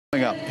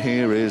Coming up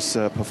here is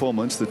a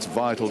performance that's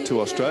vital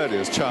to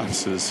Australia's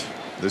chances.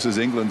 This is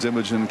England's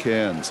Imogen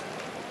Cairns.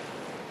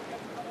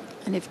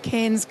 And if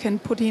Cairns can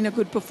put in a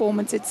good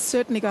performance, it's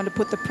certainly going to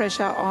put the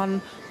pressure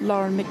on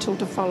Lauren Mitchell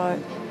to follow.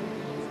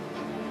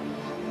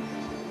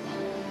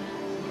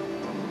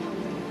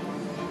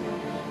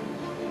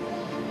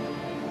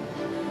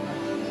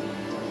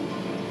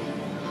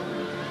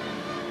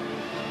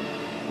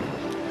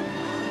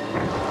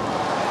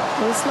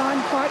 Well, this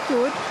line quite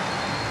good.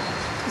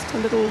 Just a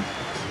little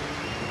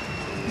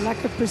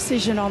lack of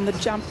precision on the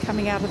jump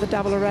coming out of the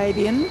double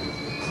Arabian.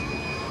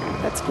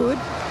 That's good.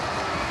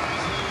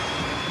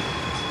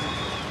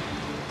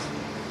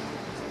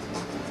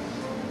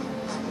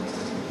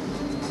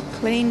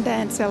 Clean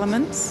dance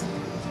elements.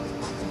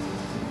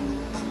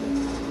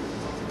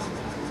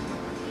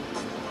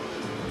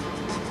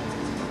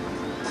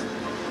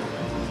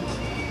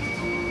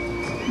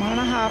 One and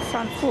a half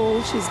front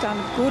full. She's done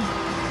a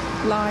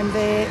good line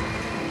there.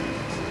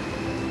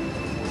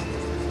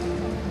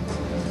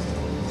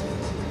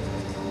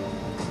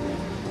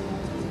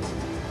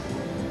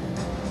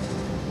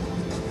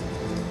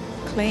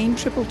 Clean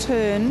triple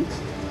turn.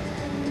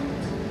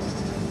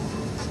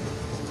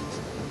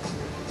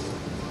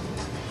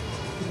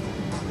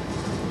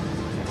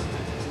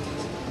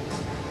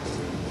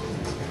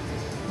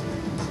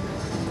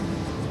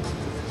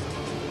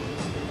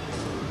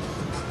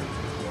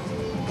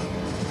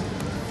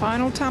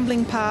 Final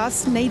tumbling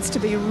pass needs to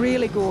be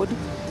really good.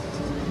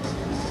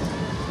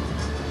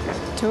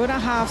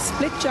 2.5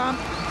 split jump.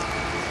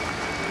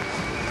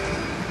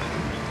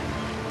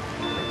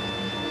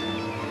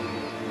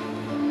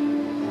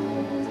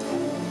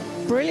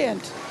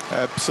 Brilliant.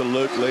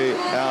 Absolutely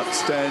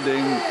outstanding,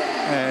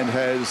 and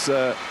has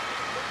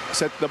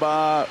set the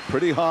bar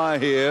pretty high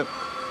here.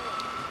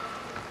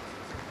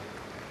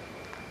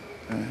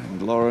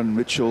 And Lauren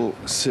Mitchell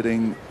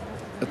sitting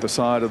at the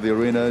side of the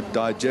arena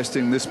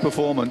digesting this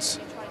performance.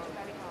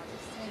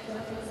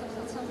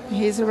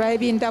 Here's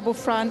Arabian double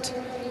front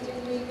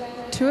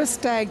to a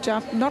stag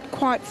jump, not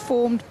quite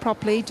formed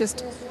properly,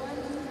 just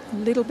a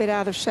little bit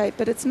out of shape,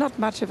 but it's not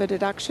much of a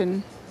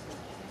deduction.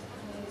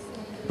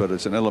 But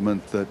it's an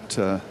element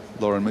that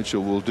Lauren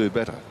Mitchell will do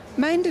better.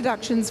 Main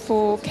deductions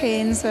for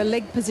Cairns are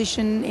leg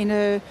position in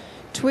her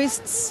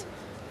twists,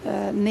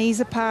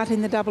 knees apart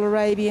in the double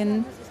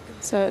Arabian.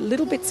 So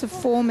little bits of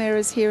form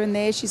errors here and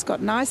there. She's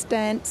got nice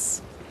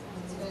dance.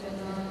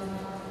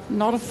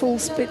 Not a full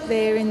split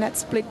there in that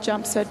split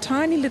jump. So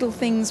tiny little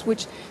things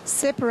which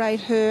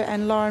separate her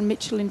and Lauren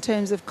Mitchell in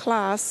terms of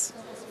class.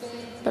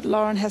 But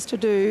Lauren has to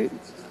do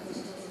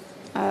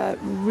a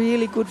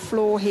really good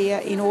floor here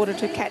in order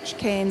to catch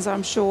Cairns,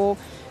 I'm sure.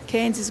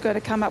 Cairns is going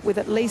to come up with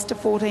at least a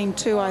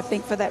 14.2, I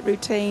think, for that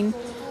routine.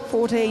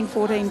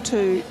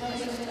 14.2.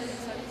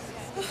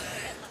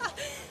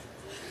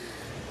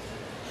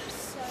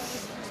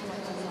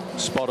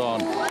 Spot on.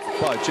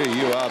 By gee,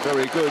 you are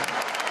very good.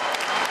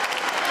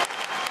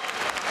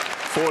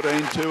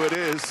 14.2 it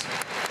is.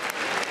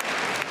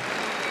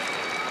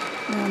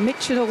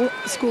 Mitchell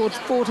scored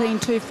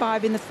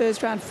 14.25 in the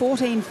first round,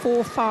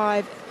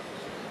 14.45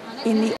 in the